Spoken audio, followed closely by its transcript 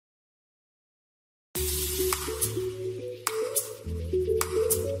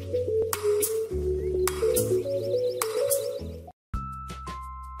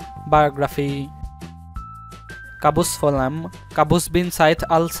Biography. Qaboos full name Qaboos bin Said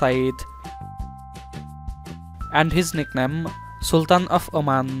Al Said, and his nickname Sultan of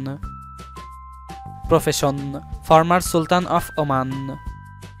Oman. Profession: former Sultan of Oman.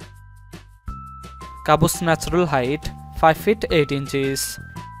 Qaboos' natural height 5 feet 8 inches,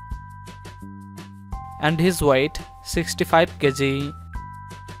 and his weight 65 kg.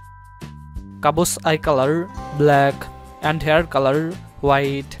 Qaboos' eye color black and hair color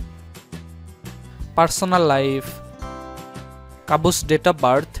white. Personal life: Qaboos' date of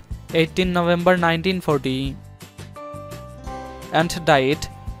birth 18 November 1940 and died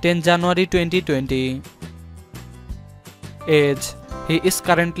 10 January 2020. Age: he is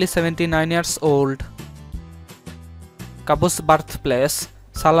currently 79 years old. Qaboos' birthplace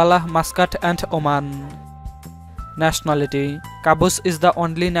Salalah, Muscat and Oman. Nationality: Qaboos is the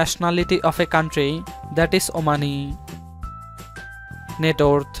only nationality of a country that is Omani. Net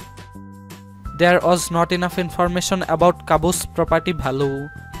worth: there was not enough information about Qaboos' property value,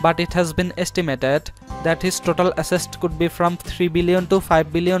 but it has been estimated that his total assets could be from $3 billion to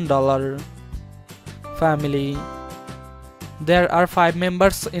 $5 billion. Family: there are 5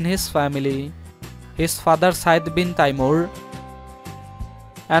 members in his family. His father Said bin Taimur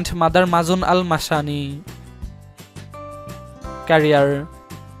and mother Mazun al-Mashani. Career: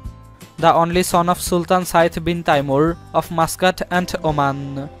 the only son of Sultan Said bin Taimur of Muscat and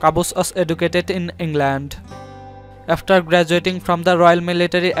Oman, Qaboos was educated in England. After graduating from the Royal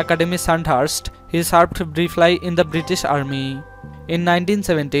Military Academy Sandhurst, he served briefly in the British Army. In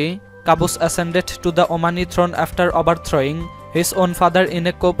 1970, Qaboos ascended to the Omani throne after overthrowing his own father in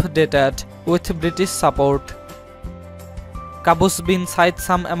a coup d'etat with British support. Qaboos bin Said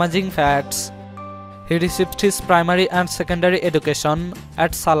some amazing facts. He received his primary and secondary education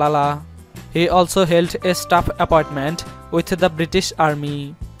at Salalah. He also held a staff appointment with the British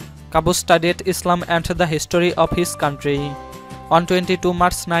Army. Qaboos studied Islam and the history of his country. On 22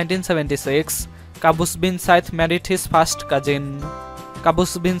 March 1976, Qaboos bin Said married his first cousin.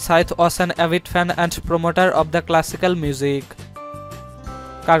 Qaboos bin Said was an avid fan and promoter of the classical music.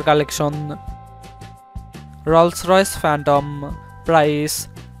 Car collection: Rolls-Royce Phantom, price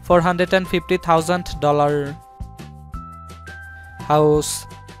 $450,000. House: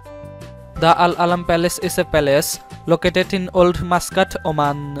 the Al Alam Palace is a palace located in Old Muscat,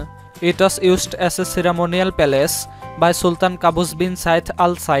 Oman. It was used as a ceremonial palace by Sultan Qaboos bin Said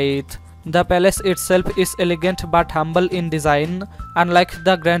Al Said. The palace itself is elegant but humble in design, unlike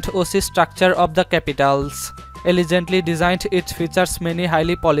the grandiose structure of the capitals. Elegantly designed, it features many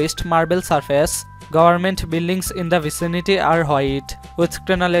highly polished marble surfaces. Government buildings in the vicinity are white, with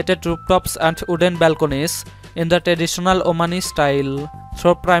crenellated rooftops and wooden balconies in the traditional Omani style.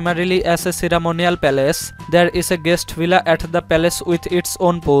 Though primarily as a ceremonial palace, there is a guest villa at the palace with its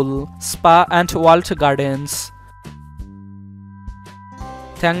own pool, spa and walled gardens.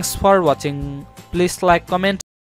 Thanks for watching. Please like, comment